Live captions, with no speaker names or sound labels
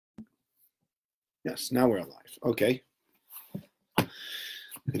Yes, now we're alive. Okay.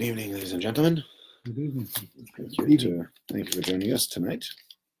 Good evening, ladies and gentlemen. Good evening. Thank you for joining us tonight.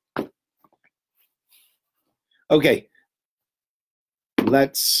 Okay.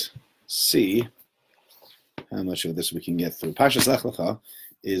 Let's see how much of this we can get through. Parasha Lecha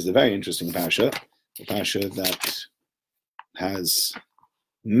is a very interesting parasha, a parasha that has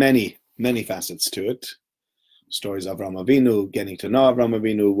many, many facets to it. Stories of Avraham Avinu, getting to know Avraham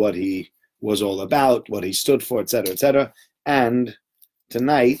Avinu, what he was all about, what he stood for, etc., etc. And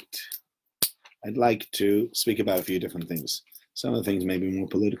tonight, I'd like to speak about a few different things. Some of the things may be more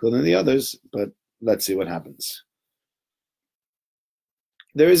political than the others, but let's see what happens.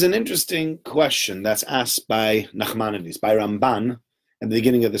 There is an interesting question that's asked by Nachmanides, by Ramban, at the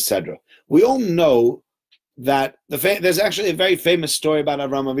beginning of the Sedra. We all know that there's actually a very famous story about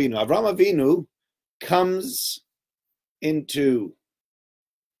Avraham Avinu. Avraham Avinu comes into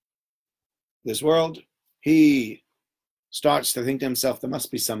this world. He starts to think to himself, there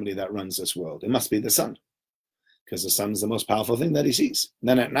must be somebody that runs this world. It must be the sun, because the sun is the most powerful thing that he sees. And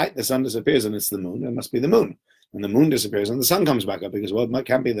then at night, the sun disappears and it's the moon. It must be the moon. And the moon disappears and the sun comes back up, because, well, it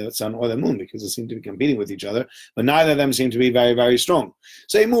can't be the sun or the moon, because they seem to be competing with each other, but neither of them seem to be very, very strong.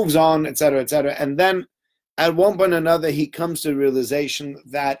 So he moves on, etc., etc. And then at one point or another, he comes to the realization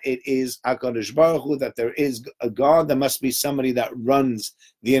that it is HaKadosh Baruch Hu, that there is a God, there must be somebody that runs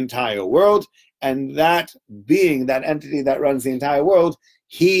the entire world, and that being, that entity that runs the entire world,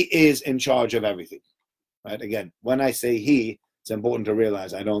 he is in charge of everything. Right? Again, when I say he, it's important to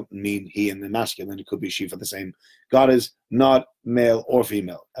realize I don't mean he in the masculine. It could be she for the same. God is not male or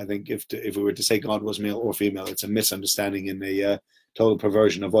female. I think if we were to say God was male or female, it's a misunderstanding and a total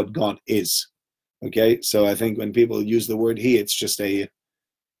perversion of what God is. Okay, so I think when people use the word he, it's just a,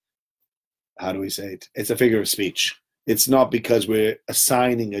 how do we say it? It's a figure of speech. It's not because we're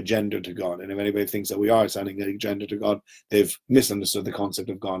assigning a gender to God. And if anybody thinks that we are assigning a gender to God, they've misunderstood the concept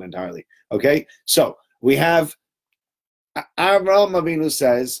of God entirely. Okay, so we have Avraham Avinu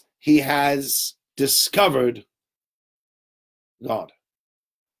says he has discovered God.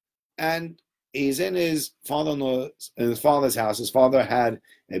 And he's in his father's house. His father had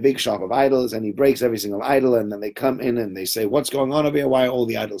a big shop of idols, and he breaks every single idol, and then they come in and they say, what's going on over here? Why are all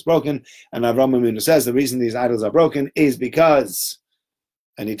the idols broken? And Avraham Avinu says the reason these idols are broken is because,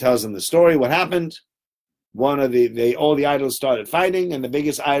 and he tells them the story, what happened. One of all the idols started fighting, and the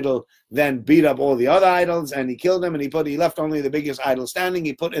biggest idol then beat up all the other idols, and he killed them, and he left only the biggest idol standing.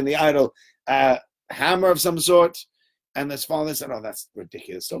 He put in the idol a hammer of some sort, and his father said, oh, that's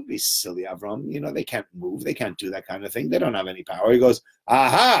ridiculous. Don't be silly, Avram. You know, they can't move. They can't do that kind of thing. They don't have any power. He goes,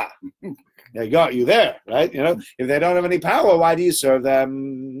 aha, they got you there, right? You know, if they don't have any power, why do you serve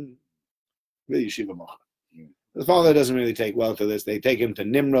them? The yeshiva mocha. The father doesn't really take well to this. They take him to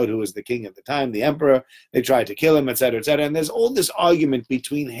Nimrod, who was the king at the time, the emperor. They try to kill him, etc., etc. And there's all this argument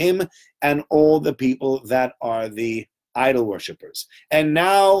between him and all the people that are the idol worshippers. And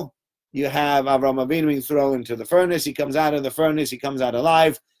now you have Avraham Avinu being thrown into the furnace. He comes out of the furnace. He comes out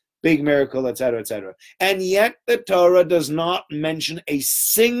alive. Big miracle, etc., etc. And yet the Torah does not mention a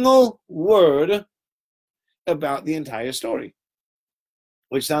single word about the entire story,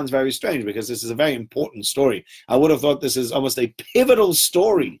 which sounds very strange because this is a very important story. I would have thought this is almost a pivotal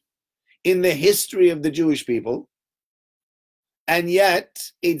story in the history of the Jewish people, and yet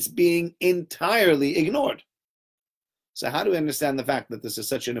it's being entirely ignored. So how do we understand the fact that this is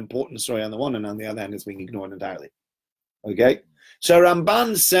such an important story on the one, and on the other hand it's being ignored entirely? Okay, so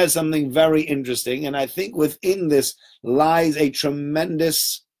Ramban says something very interesting, and I think within this lies a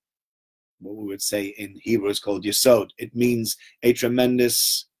tremendous, what we would say in Hebrew is called yesod. It means a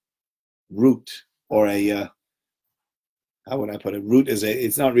tremendous root, or a, how would I put it? Root is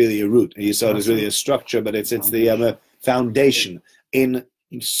it's not really a root. A yesod is really a structure, but it's the foundation in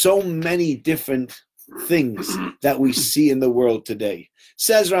so many different things that we see in the world today.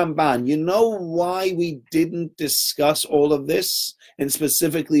 Says Ramban, you know why we didn't discuss all of this? And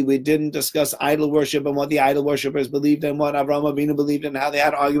specifically, we didn't discuss idol worship and what the idol worshippers believed in, what Avraham Avinu believed in, how they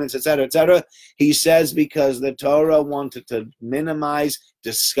had arguments, etc., etc. He says because the Torah wanted to minimize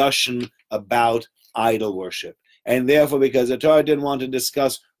discussion about idol worship. And therefore, because the Torah didn't want to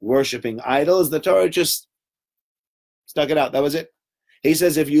discuss worshiping idols, the Torah just stuck it out. That was it. He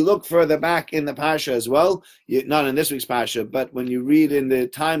says if you look further back in the Parasha as well, not in this week's Parasha, but when you read in the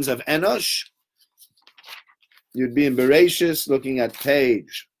times of Enosh, you'd be in Bereshis looking at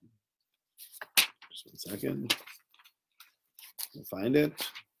page. Just 1 second. We'll find it.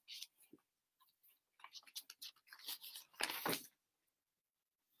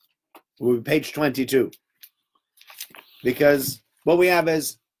 We'll be page 22. Because what we have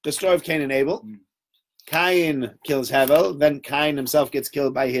is the story of Cain and Abel. Cain kills Hevel. Then Cain himself gets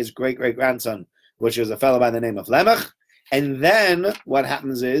killed by his great-great-grandson, which is a fellow by the name of Lemech. And then what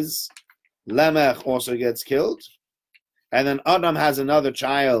happens is Lemech also gets killed. And then Adam has another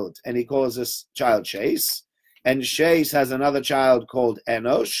child, and he calls this child Shais. And Shais has another child called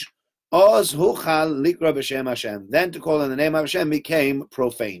Enosh. Oz huchal likra b'shem Hashem. Then to call in the name of Hashem became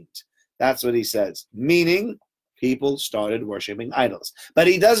profaned. That's what he says. Meaning, people started worshiping idols. But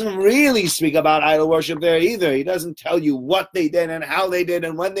he doesn't really speak about idol worship there either. He doesn't tell you what they did and how they did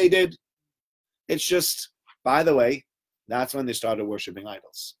and when they did. It's just, by the way, that's when they started worshiping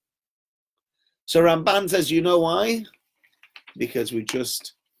idols. So Ramban says, you know why? Because we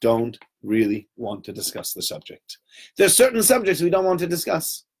just don't really want to discuss the subject. There's certain subjects we don't want to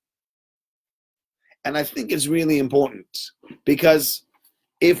discuss. And I think it's really important, because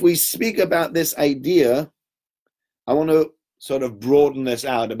if we speak about this idea, I want to sort of broaden this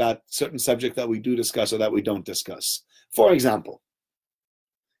out about certain subjects that we do discuss or that we don't discuss. For example,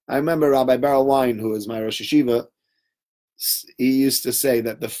 I remember Rabbi Beryl Wein, who is my Rosh Yeshiva, he used to say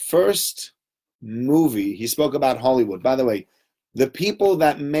that the first movie, he spoke about Hollywood. By the way, the people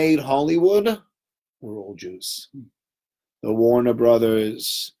that made Hollywood were all Jews. The Warner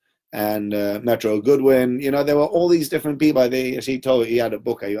Brothers and Metro Goodwin, there were all these different people. He had a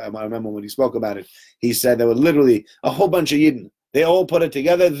book, I remember when he spoke about it, he said there were literally a whole bunch of Yidden. They all put it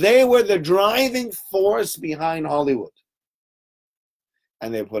together. They were the driving force behind Hollywood.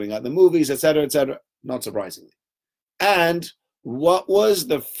 And they were putting out the movies, etc., not surprisingly. And what was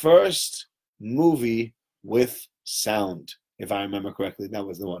the first movie with sound? If I remember correctly, that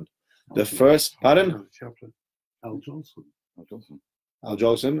was the one. The first, pardon? Al Jolson. Al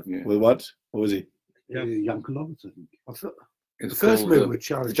Jolson? Yeah. With what? What was he? Young Columbus, I think. The first movie with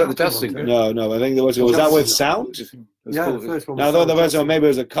Charlie Chaplin. No, I think there was that with sound? Yeah, the first one. No, I thought the first one, maybe it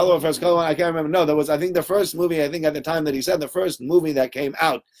was a color, first color one, I can't remember. No, there was, I think the first movie, at the time that he said, the first movie that came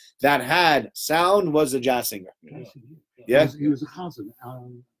out that had sound was The Jazz Singer. Yeah? He was a cousin.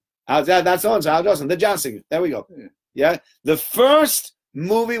 That's on, Al Jolson, The Jazz Singer. There we go. Yeah? The first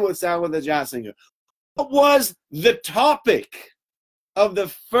movie with sound was The Jazz Singer. What was the topic of the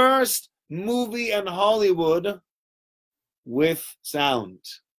first movie in Hollywood with sound?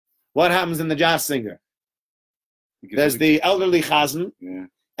 What happens in The Jazz Singer? There's the elderly chazan,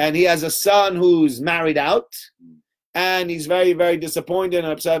 and he has a son who's married out, and he's very, very disappointed and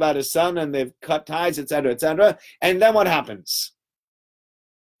upset about his son, and they've cut ties, etc., etc. And then what happens?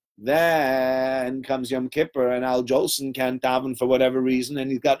 Then comes Yom Kippur, and Al Jolson can't daven for whatever reason, and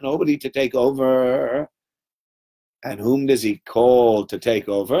he's got nobody to take over. And whom does he call to take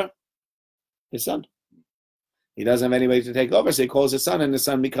over? His son. He doesn't have anybody to take over, so he calls his son, and his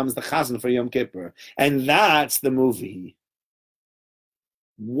son becomes the chazan for Yom Kippur. And that's the movie.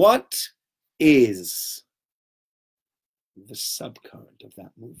 What is the subcurrent of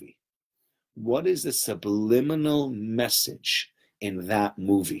that movie? What is the subliminal message in that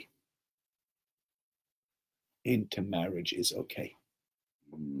movie? Intermarriage is okay.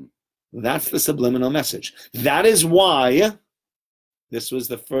 That's the subliminal message. That is why this was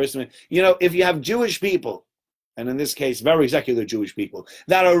the first. If you have Jewish people, and in this case, very secular Jewish people,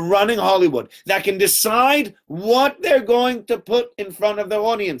 that are running Hollywood, that can decide what they're going to put in front of their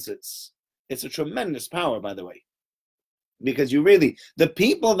audiences, it's a tremendous power, by the way. Because the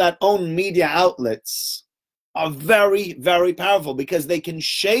people that own media outlets are very, very powerful, because they can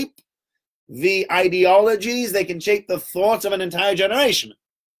shape the ideologies, they can shape the thoughts of an entire generation.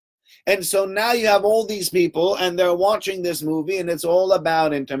 And so now you have all these people, and they're watching this movie, and it's all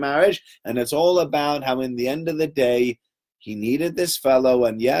about intermarriage, and it's all about how in the end of the day, he needed this fellow,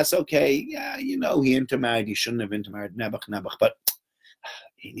 and yes, okay, yeah, he intermarried. He shouldn't have intermarried Nebuch, but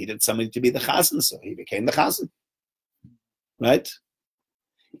he needed somebody to be the chazan, so he became the chazan. Right?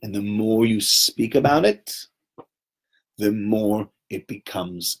 And the more you speak about it, the more it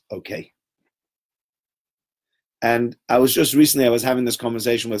becomes okay. And I was having this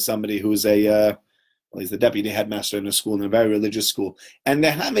conversation with somebody who's he's the deputy headmaster in a school, in a very religious school, and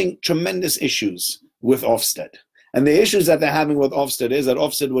they're having tremendous issues with Ofsted. And the issues that they're having with Ofsted is that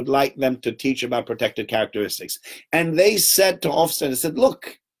Ofsted would like them to teach about protected characteristics. And they said to Ofsted,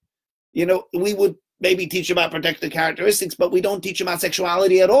 look, we would maybe teach about protected characteristics, but we don't teach about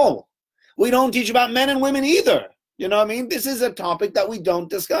sexuality at all. We don't teach about men and women either. You know what I mean? This is a topic that we don't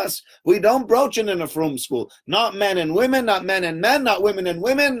discuss. We don't broach it in a frum school. Not men and women, not men and men, not women and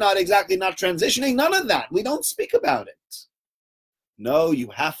women, not transitioning, none of that. We don't speak about it. No,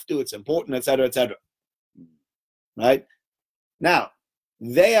 you have to, it's important, etc., etc. Right? Now,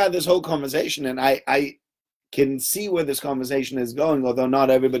 they had this whole conversation, and I can see where this conversation is going, although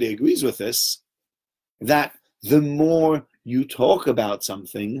not everybody agrees with this. that the more you talk about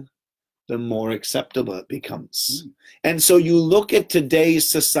something, the more acceptable it becomes. And so you look at today's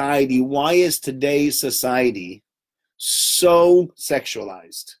society. Why is today's society so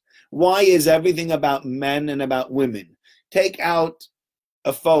sexualized? Why is everything about men and about women? Take out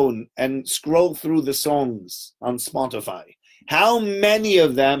a phone and scroll through the songs on Spotify. How many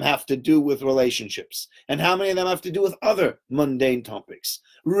of them have to do with relationships? And how many of them have to do with other mundane topics?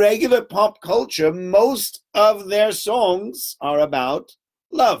 Regular pop culture, most of their songs are about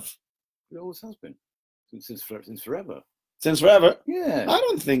love. It always has been, since forever. Since forever? Yeah. I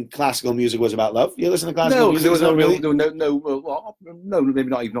don't think classical music was about love. You listen to classical music? No, maybe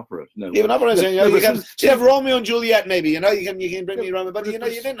not even opera. No, even opera. You have Romeo and Juliet, maybe. You can bring me Romeo, but you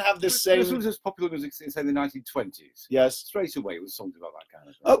didn't have this same. This was just popular music since the 1920s. Yes. Straight away, it was songs about that kind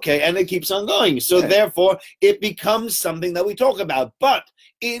of thing. Okay, and it keeps on going. So therefore, it becomes something that we talk about. But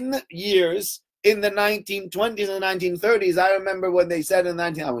in years. In the 1920s and the 1930s, I remember when they said in the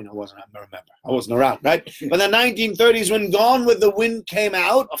I wasn't around, right? But the 1930s, when Gone with the Wind came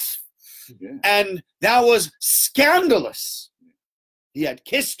out, and that was scandalous. He had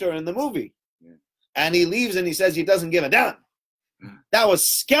kissed her in the movie, and he leaves and he says he doesn't give a damn. That was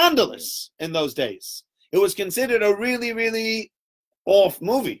scandalous in those days. It was considered a really, really off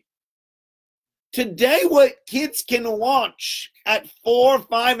movie. Today, what kids can watch at 4,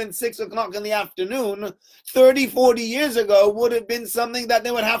 5, and 6 o'clock in the afternoon, 30, 40 years ago, would have been something that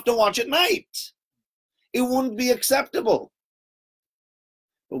they would have to watch at night. It wouldn't be acceptable.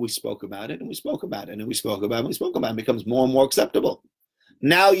 But we spoke about it, and we spoke about it, and we spoke about it, and we spoke about it. It becomes more and more acceptable.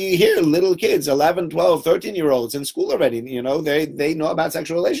 Now you hear little kids, 11, 12, 13-year-olds in school already, they know about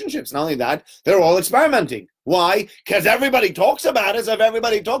sexual relationships. Not only that, they're all experimenting. Why? Because everybody talks about it. So if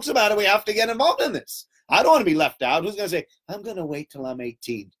everybody talks about it, we have to get involved in this. I don't want to be left out. Who's going to say, I'm going to wait till I'm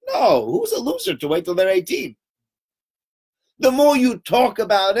 18? No, who's a loser to wait till they're 18? The more you talk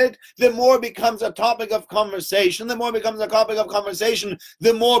about it, the more it becomes a topic of conversation. The more it becomes a topic of conversation,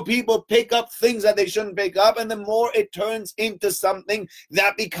 the more people pick up things that they shouldn't pick up, and the more it turns into something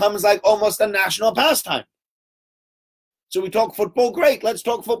that becomes like almost a national pastime. So we talk football, great. Let's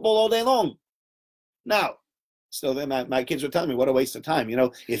talk football all day long. Now, still, my kids were telling me what a waste of time.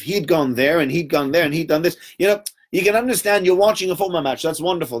 If he'd gone there and he'd gone there and he'd done this, you can understand you're watching a football match. That's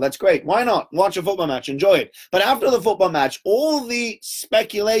wonderful. That's great. Why not? Watch a football match. Enjoy it. But after the football match, all the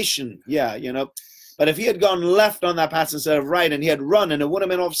speculation, but if he had gone left on that pass instead of right and he had run and it would have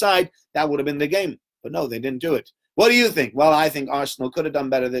been offside, that would have been the game. But no, they didn't do it. What do you think? Well, I think Arsenal could have done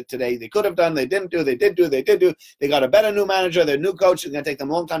better today. They could have done. They didn't do. They did do. They did do. They got a better new manager. Their new coach. It's going to take them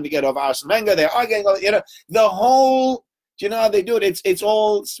a long time to get over Arsene Wenger. They're arguing. The whole. Do you know how they do it? It's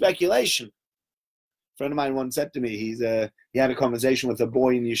all speculation. A friend of mine once said to me, he had a conversation with a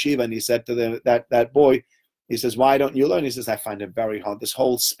boy in yeshiva, and he said to that boy, he says, "Why don't you learn?" He says, "I find it very hard. This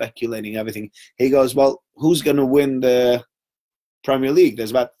whole speculating everything." He goes, "Well, who's going to win the Premier League?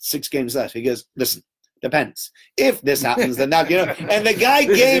 There's about 6 games left." He goes, "Listen. Depends. If this happens, then that, And the guy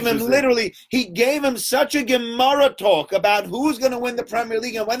gave him such a Gemara talk about who's going to win the Premier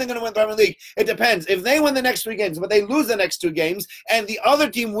League and when they're going to win the Premier League. It depends. If they win the next 3 games, but they lose the next 2 games, and the other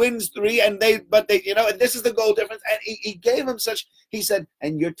team wins 3, and this is the goal difference. And he gave him he said,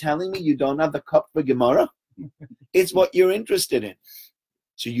 and you're telling me you don't have the cup for Gemara? It's what you're interested in.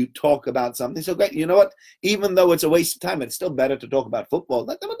 So you talk about something. So great. You know what? Even though it's a waste of time, it's still better to talk about football.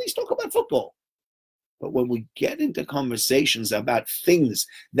 Let them at least talk about football. But when we get into conversations about things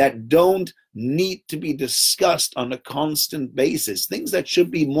that don't need to be discussed on a constant basis, things that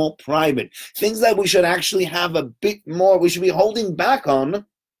should be more private, things that we should actually have a bit more, we should be holding back on,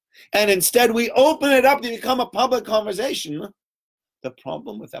 and instead we open it up to become a public conversation, the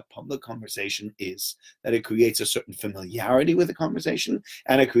problem with that public conversation is that it creates a certain familiarity with the conversation,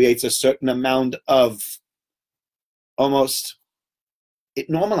 and it creates a certain amount of it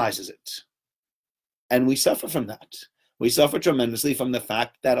normalizes it. And we suffer from that. We suffer tremendously from the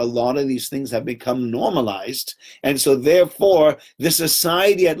fact that a lot of these things have become normalized. And so therefore, the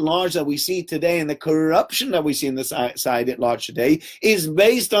society at large that we see today and the corruption that we see in the society at large today is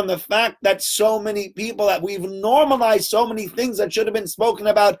based on the fact that so many people, that we've normalized so many things that should have been spoken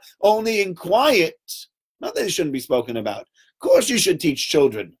about only in quiet. Not that they shouldn't be spoken about. Of course you should teach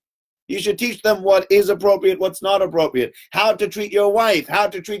children. You should teach them what is appropriate, what's not appropriate, how to treat your wife, how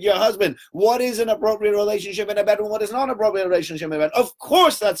to treat your husband, what is an appropriate relationship in a bedroom, what is not an appropriate relationship in a bedroom. Of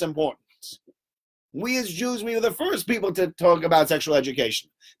course that's important. We as Jews, we were the first people to talk about sexual education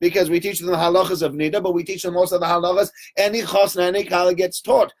because we teach them the halachas of nida, but we teach them also the halachas. Any chosna, any kala gets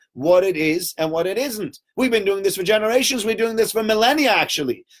taught what it is and what it isn't. We've been doing this for generations. We're doing this for millennia,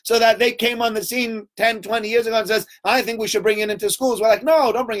 actually. So that they came on the scene 10, 20 years ago and says, I think we should bring it into schools. We're like,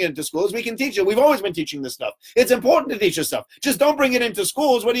 no, don't bring it into schools. We can teach it. We've always been teaching this stuff. It's important to teach this stuff. Just don't bring it into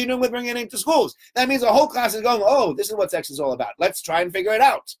schools. What are you doing with bringing it into schools? That means the whole class is going, oh, this is what sex is all about. Let's try and figure it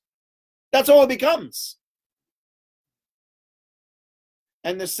out. That's all it becomes.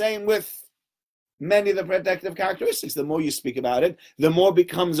 And the same with many of the protective characteristics. The more you speak about it, the more it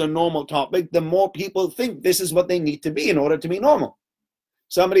becomes a normal topic, the more people think this is what they need to be in order to be normal.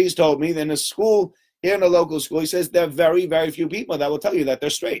 Somebody's told me that in a school, here in a local school, he says there are very, very few people that will tell you that they're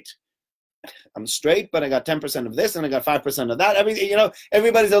straight. I'm straight, but I got 10% of this and I got 5% of that. Everything,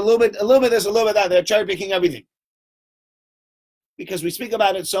 everybody's a little bit this, a little bit that. They're cherry picking everything. Because we speak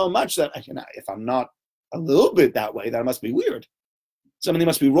about it so much that, if I'm not a little bit that way, that must be weird. Something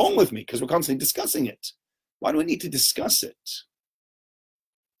must be wrong with me because we're constantly discussing it. Why do we need to discuss it?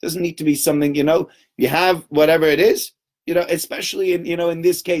 It doesn't need to be something, you have whatever it is, especially in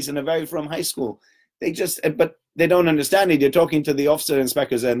this case, in a very from high school. But they don't understand it. You're talking to the officer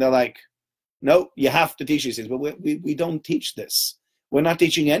inspectors and they're like, no, you have to teach these things. But we don't teach this. We're not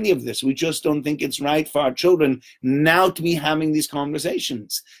teaching any of this. We just don't think it's right for our children now to be having these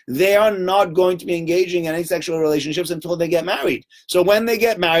conversations. They are not going to be engaging in any sexual relationships until they get married. So when they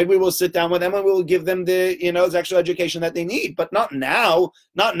get married, we will sit down with them and we will give them the, sexual education that they need. But not now.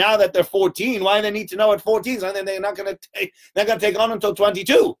 Not now that they're 14. Why do they need to know at 14? So then they're not going to take on until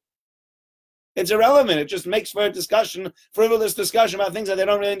 22. It's irrelevant. It just makes for a discussion, frivolous discussion about things that they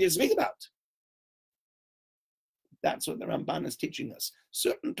don't really need to speak about. That's what the Ramban is teaching us.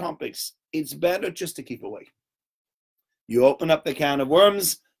 Certain topics, it's better just to keep away. You open up the can of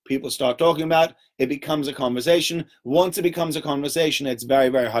worms, people start talking about, it becomes a conversation. Once it becomes a conversation, it's very,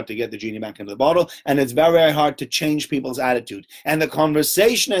 very hard to get the genie back into the bottle, and it's very, very hard to change people's attitude. And the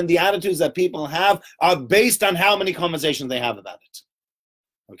conversation and the attitudes that people have are based on how many conversations they have about it.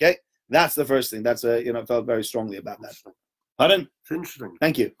 Okay? That's the first thing. That's felt very strongly about that. Pardon? It's interesting.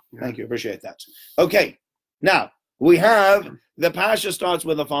 Thank you. Yeah. Thank you. Appreciate that. Okay. Now, we have, the Parasha starts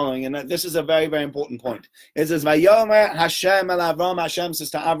with the following, and this is a very, very important point. It says, Vayomer Hashem el Avram, Hashem says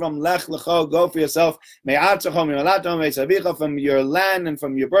to Avram, Lech Lecha, go for yourself, from your land and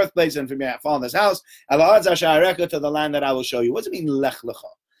from your birthplace and from your father's house, to the land that I will show you. What does it mean, Lech Lecha?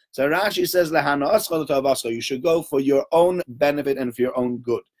 So Rashi says, you should go for your own benefit and for your own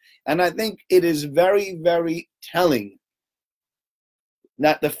good. And I think it is very, very telling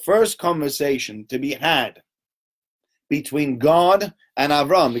that the first conversation to be had between God and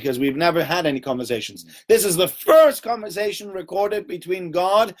Avram, because we've never had any conversations. This is the first conversation recorded between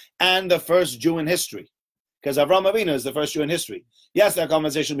God and the first Jew in history, because Avram Avinu is the first Jew in history. Yes, there are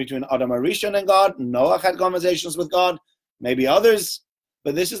conversations between Adam Arishon and God. Noah had conversations with God, maybe others,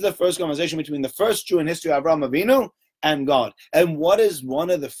 but this is the first conversation between the first Jew in history, Avram Avinu, and God. And what is one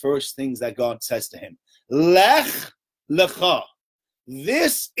of the first things that God says to him? Lech Lecha.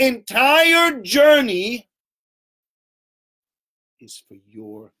 This entire journey is for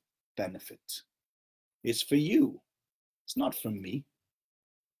your benefit. It's for you. It's not for me.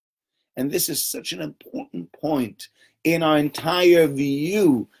 And this is such an important point in our entire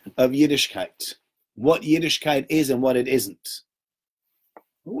view of Yiddishkeit. What Yiddishkeit is and what it isn't.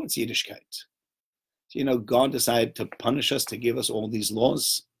 Well, what's Yiddishkeit? God decided to punish us, to give us all these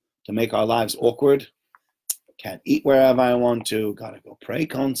laws, to make our lives awkward. Can't eat wherever I want to, gotta go pray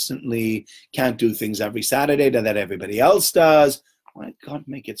constantly, can't do things every Saturday that everybody else does. Why did God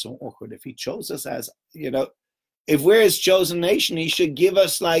make it so awkward? If he chose us as, if we're his chosen nation, he should give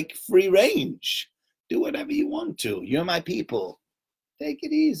us like free range. Do whatever you want to. You're my people. Take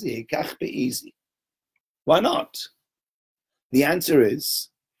it easy. Kach be easy. Why not? The answer is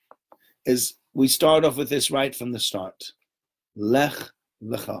we start off with this right from the start. Lech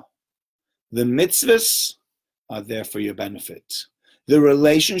Lecha. The mitzvahs are there for your benefit. The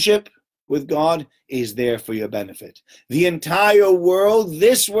relationship with God is there for your benefit. The entire world,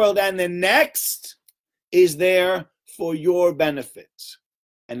 this world and the next, is there for your benefit.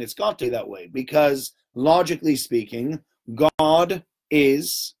 And it's got to be that way because, logically speaking, God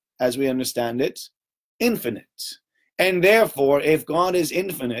is, as we understand it, infinite. And therefore, if God is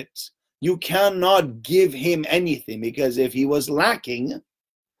infinite, you cannot give him anything, because if he was lacking,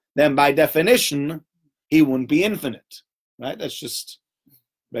 then by definition, he wouldn't be infinite. Right? That's just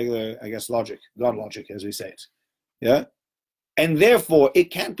regular, I guess, logic, God logic, as we say it. Yeah? And therefore,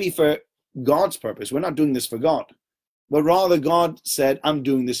 it can't be for God's purpose. We're not doing this for God. But rather, God said, I'm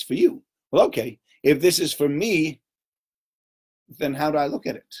doing this for you. Well, okay. If this is for me, then how do I look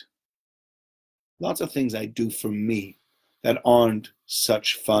at it? Lots of things I do for me that aren't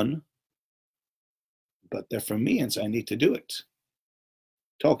such fun, but they're for me, and so I need to do it.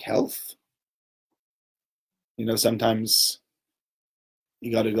 Talk health. You know, sometimes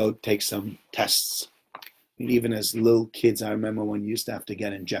you got to go take some tests. And even as little kids, I remember when you used to have to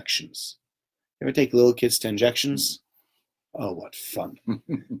get injections. You ever take little kids to injections? Oh, what fun.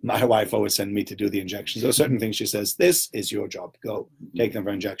 My wife always sent me to do the injections. There are certain things she says, this is your job. Go take them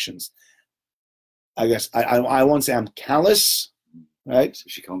for injections. I guess I won't say I'm callous, right?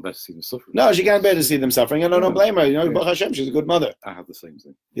 She can't bear to see them suffering. No, she can't bear to see them suffering. And I don't blame her. You know, Baruch Hashem, she's a good mother. I have the same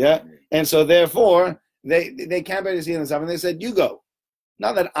thing. Yeah. And so therefore, they can't bear to see them suffering. They said, you go.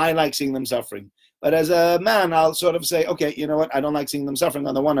 Not that I like seeing them suffering. But as a man, I'll sort of say, okay, you know what? I don't like seeing them suffering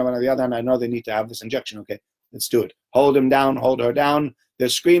on the one hand. On the other hand, I know they need to have this injection. Okay, let's do it. Hold him down, hold her down. They're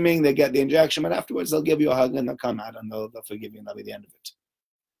screaming, they get the injection, but afterwards they'll give you a hug and they'll come out and they'll forgive you and that'll be the end of it.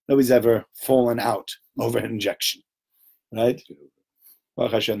 Nobody's ever fallen out over an injection, right?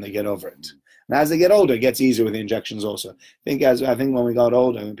 Baruch Hashem, they get over it. And as they get older, it gets easier with the injections also. I think when we got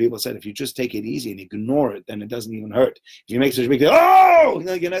older, when people said, if you just take it easy and ignore it, then it doesn't even hurt. If you make such a big deal, oh!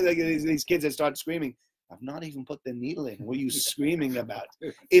 You know, like these kids that start screaming, I've not even put the needle in. What are you screaming about?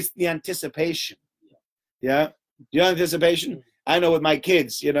 It's the anticipation. Yeah? You know anticipation? I know with my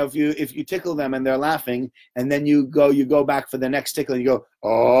kids, you know, if you tickle them and they're laughing, and then you go back for the next tickle and you go,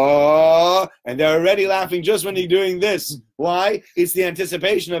 oh, and they're already laughing just when you're doing this. Why? It's the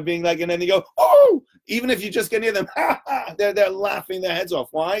anticipation of being like, and then they go, oh, even if you just get near them, they're laughing their heads off.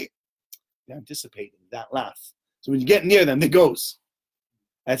 Why? They're anticipating that laugh. So when you get near them, it goes.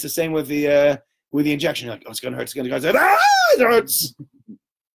 That's the same with the injection. You're like, oh, it's gonna hurt, it's gonna go. It hurts.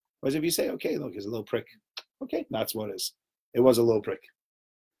 Whereas if you say, okay, look, it's a little prick. Okay, that's what it is. It was a little prick.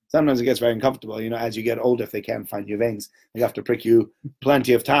 Sometimes it gets very uncomfortable. You know, as you get older, if they can't find your veins, they have to prick you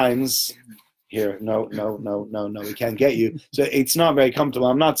plenty of times. Here, no, we can't get you. So it's not very comfortable.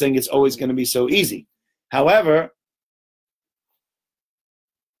 I'm not saying it's always going to be so easy. However,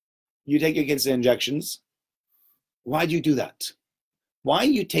 you take your kids to injections. Why do you do that? Why are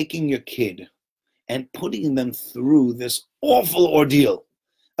you taking your kid and putting them through this awful ordeal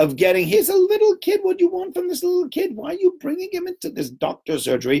of getting, here's a little kid, what do you want from this little kid? Why are you bringing him into this doctor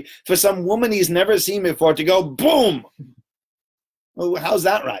surgery for some woman he's never seen before to go, boom? Well, how's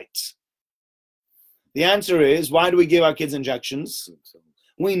that right? The answer is, why do we give our kids injections?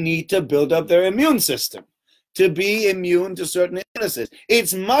 We need to build up their immune system to be immune to certain illnesses.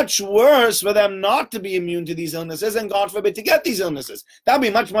 It's much worse for them not to be immune to these illnesses and, God forbid, to get these illnesses. That would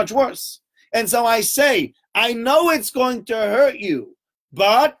be much, much worse. And so I say, I know it's going to hurt you,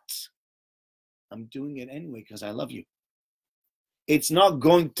 but I'm doing it anyway because I love you. It's not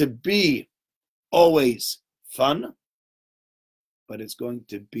going to be always fun, but it's going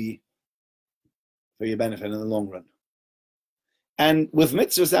to be for your benefit in the long run. And with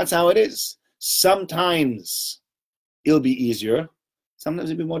mitzvahs, that's how it is. Sometimes it'll be easier. Sometimes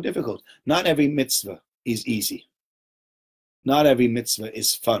it'll be more difficult. Not every mitzvah is easy. Not every mitzvah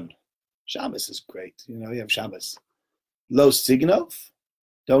is fun. Shabbos is great. You know, you have Shabbos. Lo signov.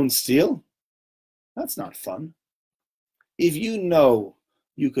 Don't steal. That's not fun. If you know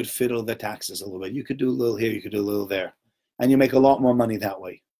you could fiddle the taxes a little bit, you could do a little here, you could do a little there, and you make a lot more money that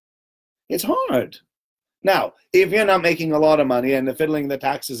way. It's hard. Now, if you're not making a lot of money and the fiddling the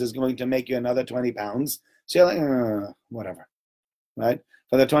taxes is going to make you another 20 pounds, so you're like, whatever, right?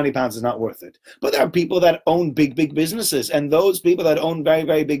 For the 20 pounds is not worth it. But there are people that own big, big businesses. And those people that own very,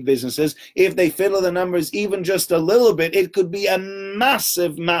 very big businesses, if they fiddle the numbers even just a little bit, it could be a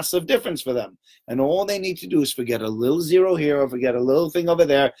massive, massive difference for them. And all they need to do is forget a little zero here or forget a little thing over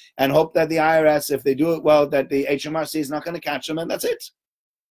there and hope that the IRS, if they do it well, that the HMRC is not going to catch them, and that's it.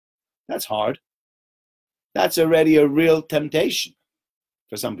 That's hard. That's already a real temptation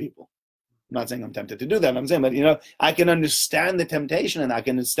for some people. I'm not saying I'm tempted to do that. I'm saying, but you know, I can understand the temptation and I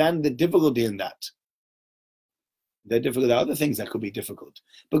can understand the difficulty in that. There are other things that could be difficult.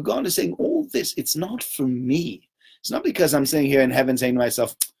 But God is saying all this, it's not for me. It's not because I'm sitting here in heaven saying to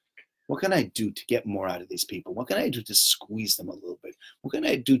myself, what can I do to get more out of these people? What can I do to squeeze them a little bit? What can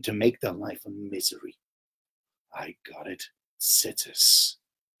I do to make their life a misery? I got it. Sitters.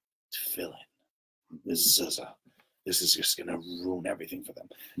 Fill in. The zuzah. This is just going to ruin everything for them.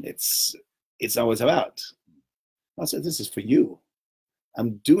 It's not what it's about. I said, this is for you.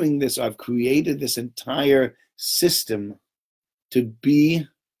 I'm doing this. I've created this entire system to be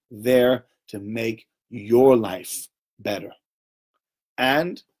there to make your life better.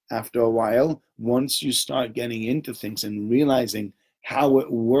 And after a while, once you start getting into things and realizing how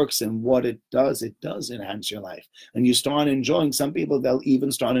it works and what it does enhance your life. And you start enjoying, some people, they'll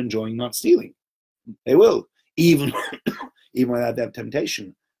even start enjoying not stealing. They will, even, even without that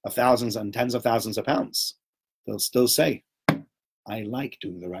temptation of thousands and tens of thousands of pounds. They'll still say, I like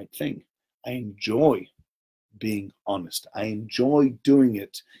doing the right thing. I enjoy being honest. I enjoy doing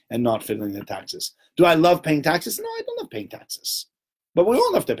it and not fiddling the taxes. Do I love paying taxes? No, I don't love paying taxes. But we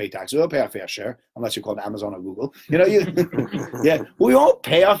all have to pay taxes. We all pay our fair share, unless you're called Amazon or Google. You know, yeah, we all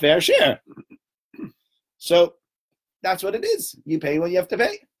pay our fair share. So that's what it is. You pay what you have to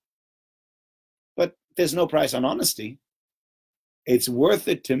pay. But there's no price on honesty. It's worth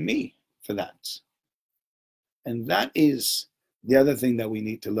it to me for that. And that is the other thing that we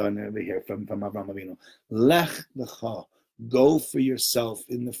need to learn over here from Avraham Avinu. Lech Lecha. Go for yourself.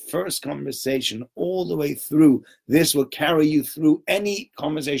 In the first conversation, all the way through, this will carry you through any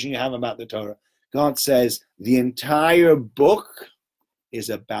conversation you have about the Torah. God says the entire book is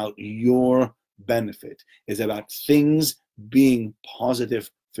about your benefit, is about things being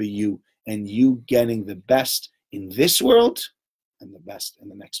positive for you and you getting the best in this world and the best in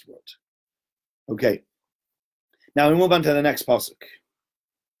the next world. Okay. Now we move on to the next pasuk.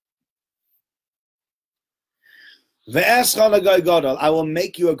 I will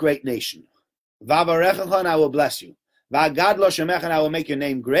make you a great nation. And I will bless you. And I will make your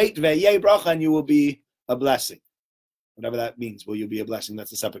name great. And you will be a blessing. Whatever that means, will you be a blessing?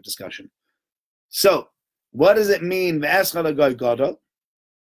 That's a separate discussion. So, what does it mean? I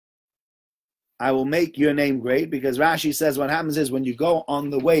will make your name great, because Rashi says what happens is when you go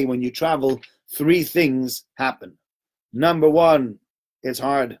on the way, when you travel, three things happen. Number one, it's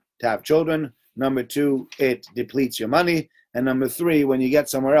hard to have children. Number two, it depletes your money. And number three, when you get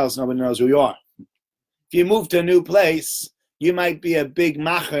somewhere else, nobody knows who you are. If you move to a new place, you might be a big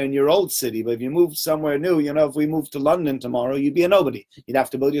macher in your old city, but if you move somewhere new, you know, if we moved to London tomorrow, you'd be a nobody. You'd have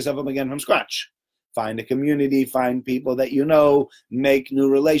to build yourself up again from scratch. Find a community, find people that you know, make new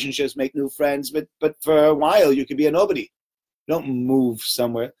relationships, make new friends, but for a while, you could be a nobody. Don't move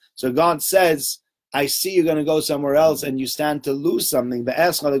somewhere. So God says, I see you're going to go somewhere else and you stand to lose something.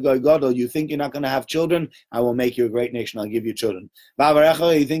 You think you're not going to have children? I will make you a great nation. I'll give you children.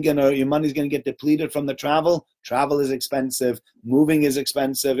 You think your money's going to get depleted from the travel? Travel is expensive. Moving is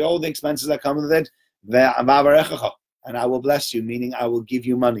expensive. All the expenses that come with it. And I will bless you, meaning I will give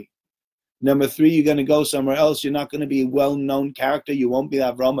you money. Number three, you're going to go somewhere else. You're not going to be a well-known character. You won't be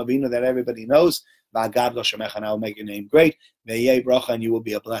the Avraham Avinu that everybody knows. And I will make your name great. And you will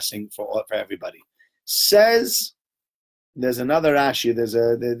be a blessing for everybody. Says, there's another Rashi,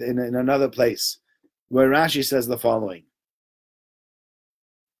 in another place, where Rashi says the following.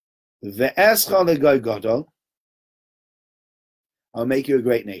 I'll make you a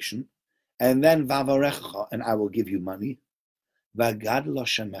great nation, and then and I will give you money, and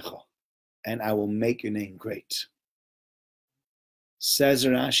I will make your name great. Says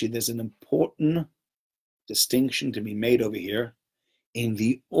Rashi, there's an important distinction to be made over here in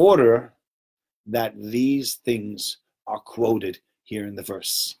the order that these things are quoted here in the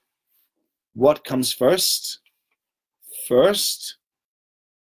verse. What comes first? First,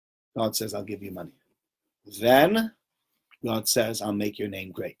 God says, I'll give you money. Then, God says, I'll make your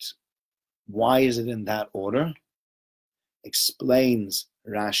name great. Why is it in that order? Explains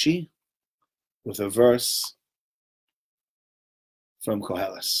Rashi with a verse from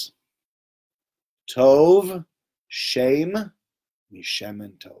Koheles. Tov, Shem,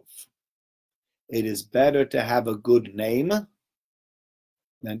 Mishem, Tov. It is better to have a good name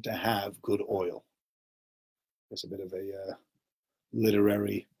than to have good oil. There's a bit of a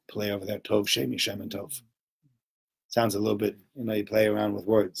literary play over there. Tov, Shem, Mishem, Tov. Sounds a little bit, you play around with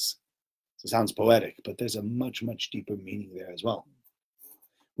words. So it sounds poetic, but there's a much, much deeper meaning there as well.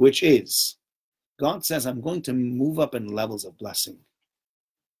 Which is, God says, I'm going to move up in levels of blessing.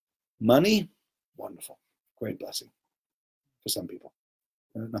 Money, wonderful. Great blessing for some people.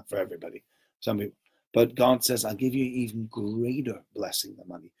 Not for everybody. Some people. But God says, I'll give you even greater blessing than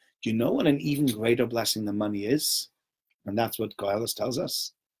money. Do you know what an even greater blessing than money is? And that's what Koheles tells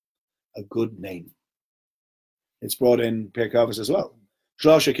us. A good name. It's brought in Pirkei Avos as well.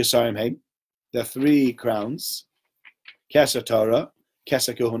 Shlosha Kesarim Heim. The three crowns. Keser Torah,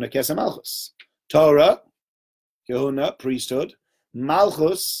 Keser Kehuna, Keser Malchus. Torah, Kehuna, priesthood.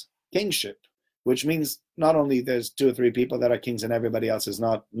 Malchus, kingship. Which means not only there's two or three people that are kings and everybody else is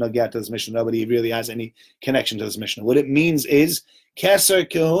not get to this mission. Nobody really has any connection to this mission. What it means is Keser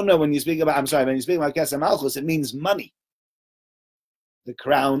Kehuna, when you speak about Keser Malchus, it means money. The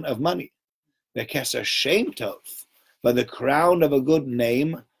crown of money. The Keser Shem Tov. But the crown of a good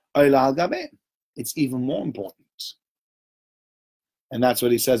name, Oila al Gabe. It's even more important. And that's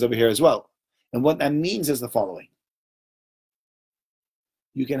what he says over here as well. And what that means is the following.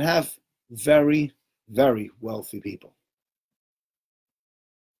 You can have very, very wealthy people.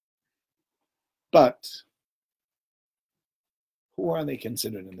 But who are they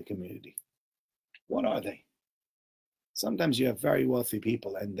considered in the community? What are they? Sometimes you have very wealthy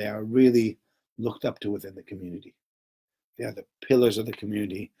people and they are really looked up to within the community. They are the pillars of the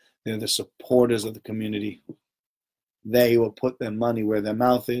community. They're the supporters of the community. They will put their money where their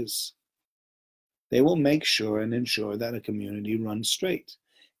mouth is. They will make sure and ensure that a community runs straight.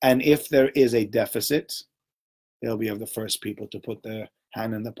 And if there is a deficit, they'll be of the first people to put their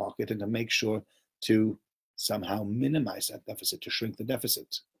hand in the pocket and to make sure to somehow minimize that deficit, to shrink the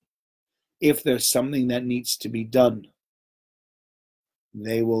deficit. If there's something that needs to be done,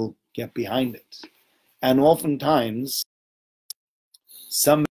 they will get behind it. And oftentimes,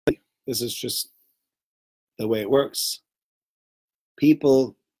 this is just the way it works,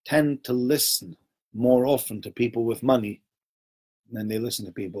 people tend to listen more often to people with money than they listen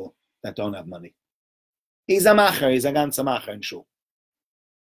to people that don't have money. He's a macher, he's a ganzer macher in shul.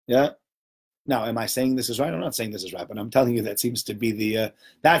 Yeah? Now, am I saying this is right? I'm not saying this is right, but I'm telling you that seems to be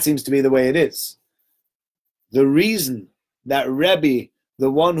the way it is. The reason that Rebbe,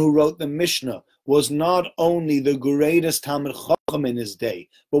 the one who wrote the Mishnah, was not only the greatest Talmid Chacham in his day,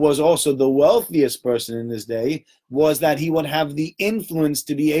 but was also the wealthiest person in his day, was that he would have the influence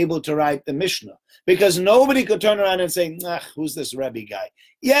to be able to write the Mishnah. Because nobody could turn around and say, who's this Rebbe guy?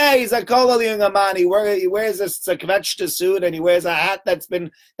 Yeah, he's a Kol Yungaman. He wears this kvetchta suit and he wears a hat that's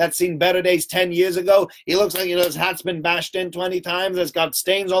seen better days 10 years ago. He looks like his hat's been bashed in 20 times. It's got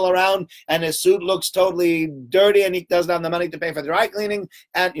stains all around and his suit looks totally dirty and he doesn't have the money to pay for the dry cleaning.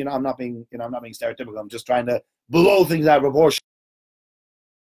 And, I'm not being stereotypical. I'm just trying to blow things out of proportion.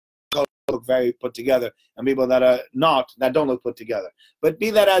 Look very put together, and people that don't look put together. But be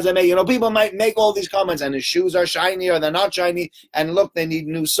that as it may, people might make all these comments, and his shoes are shiny or they're not shiny, and look, they need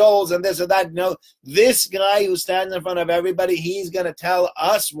new soles and this or that. This guy who stands in front of everybody, he's going to tell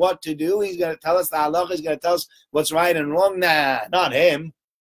us what to do. He's going to tell us the halacha. He's going to tell us what's right and wrong. Nah, not him.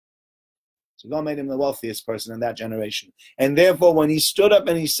 So God made him the wealthiest person in that generation. And therefore, when he stood up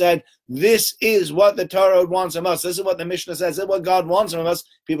and he said, this is what the Torah wants from us, this is what the Mishnah says, this is what God wants from us,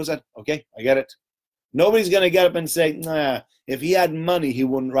 people said, okay, I get it. Nobody's going to get up and say, if he had money, he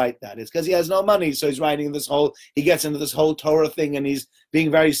wouldn't write that. It's because he has no money, so he's writing he gets into this whole Torah thing, and he's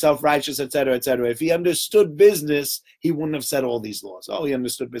being very self-righteous, etc., etc. If he understood business, he wouldn't have said all these laws. Oh, he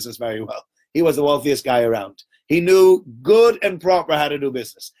understood business very well. He was the wealthiest guy around. He knew good and proper how to do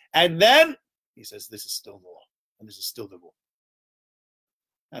business. And then he says, this is still the law, and this is still the rule.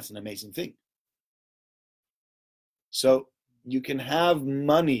 That's an amazing thing. So you can have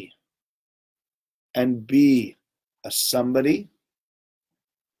money and be a somebody.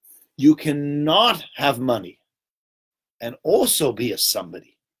 You cannot have money and also be a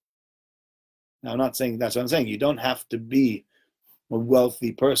somebody. Now, I'm not saying that's what I'm saying. You don't have to be a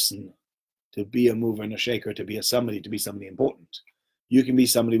wealthy person to be a mover and a shaker, to be a somebody, to be somebody important. You can be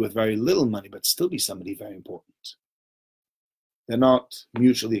somebody with very little money, but still be somebody very important. They're not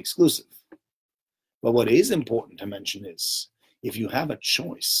mutually exclusive. But what is important to mention is, if you have a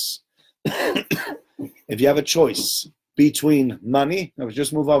choice, between money, no,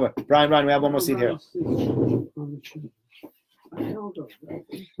 just move over. Brian, we have one more seat here.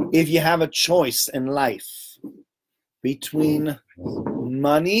 If you have a choice in life between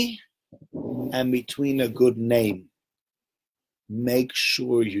money and between a good name, make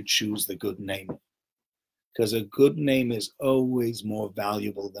sure you choose the good name, because a good name is always more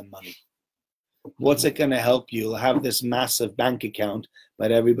valuable than money. What's it going to help you? You'll have this massive bank account,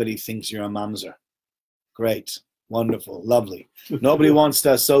 but everybody thinks you're a mamzer. Great, wonderful, lovely. Nobody wants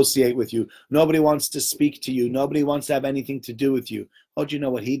to associate with you. Nobody wants to speak to you. Nobody wants to have anything to do with you. Oh, do you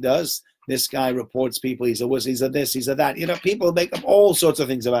know what he does? This guy reports people. He's a wuss, he's a this, he's a that. People make up all sorts of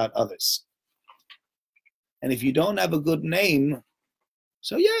things about others. And if you don't have a good name,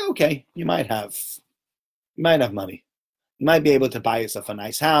 so yeah, okay, you might have money. You might be able to buy yourself a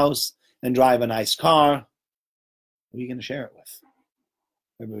nice house and drive a nice car. Who are you going to share it with?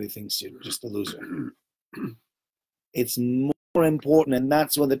 Everybody thinks you're just a loser. It's more important, and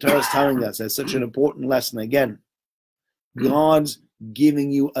that's what the Torah is telling us. It's such an important lesson. Again, God's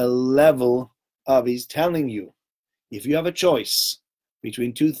giving you a level of, he's telling you, if you have a choice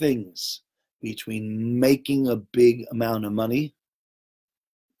between two things, between making a big amount of money,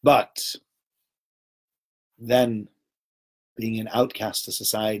 but then being an outcast to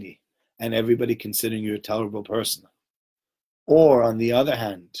society and everybody considering you a terrible person. Or on the other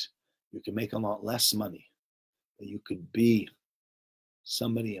hand, you can make a lot less money, but you could be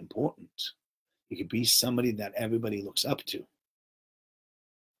somebody important. You could be somebody that everybody looks up to.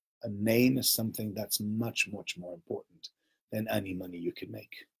 A name is something that's much, much more important than any money you can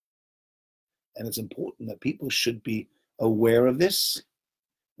make. And it's important that people should be aware of this,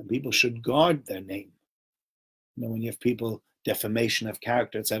 and people should guard their name. You know, when you have people, defamation of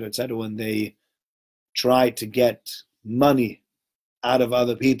character, etc., when they try to get money out of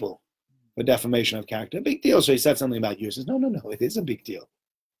other people for defamation of character, a big deal. So he said something about you. He says, no, it is a big deal.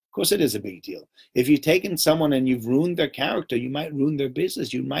 Of course it is a big deal. If you've taken someone and you've ruined their character, you might ruin their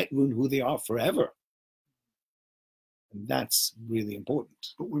business. You might ruin who they are forever. And that's really important.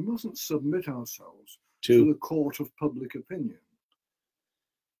 But we mustn't submit ourselves to the court of public opinion.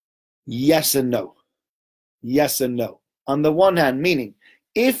 Yes and no. Yes and no. On the one hand, meaning,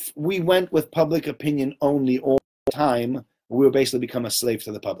 if we went with public opinion only all the time, we will basically become a slave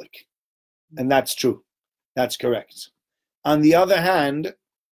to the public. And that's true. That's correct. On the other hand,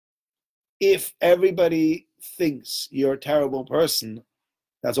 if everybody thinks you're a terrible person,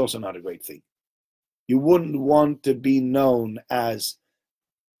 that's also not a great thing. You wouldn't want to be known as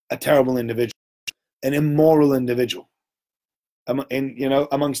a terrible individual, an immoral individual,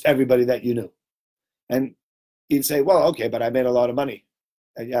 amongst everybody that you knew. And you'd say, well, okay, but I made a lot of money.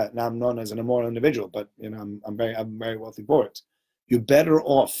 Yeah, now I'm known as an immoral individual, but I'm very wealthy for it. You're better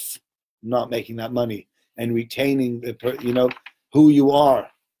off not making that money and retaining who you are,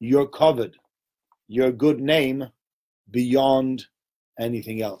 your covered, your good name beyond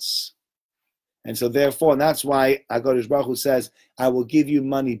anything else. And so therefore, and that's why HaKadosh Baruch Hu says, I will give you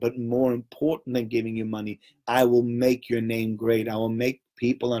money, but more important than giving you money, I will make your name great. I will make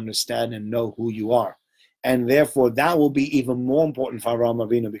people understand and know who you are. And therefore, that will be even more important for Avraham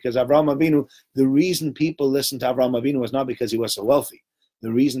Avinu, because Avraham Avinu, the reason people listen to Avraham Avinu was not because he was so wealthy.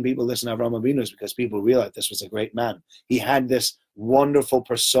 The reason people listen to Avraham Avinu is because people realized this was a great man. He had this wonderful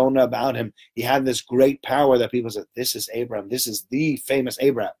persona about him. He had this great power that people said, this is Abraham. This is the famous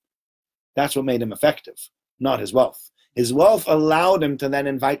Abraham. That's what made him effective, not his wealth. His wealth allowed him to then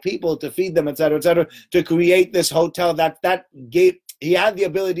invite people, to feed them, etc., to create this hotel that gave. He had the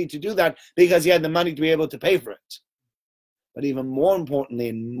ability to do that because he had the money to be able to pay for it. But even more importantly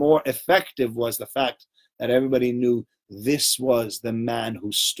and more effective was the fact that everybody knew this was the man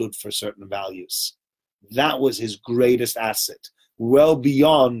who stood for certain values. That was his greatest asset, well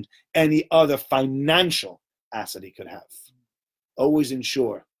beyond any other financial asset he could have. Always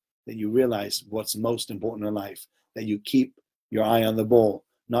ensure that you realize what's most important in life, that you keep your eye on the ball,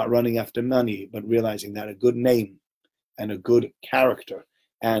 not running after money, but realizing that a good name and a good character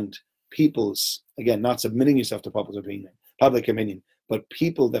and people's, again, not submitting yourself to public opinion, but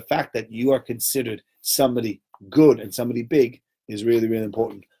people, the fact that you are considered somebody good and somebody big is really, really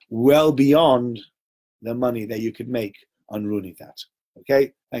important, well beyond the money that you could make on ruining that.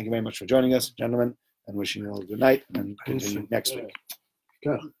 Okay? Thank you very much for joining us, gentlemen, and wishing you all a good night and continue next week.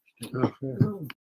 Go.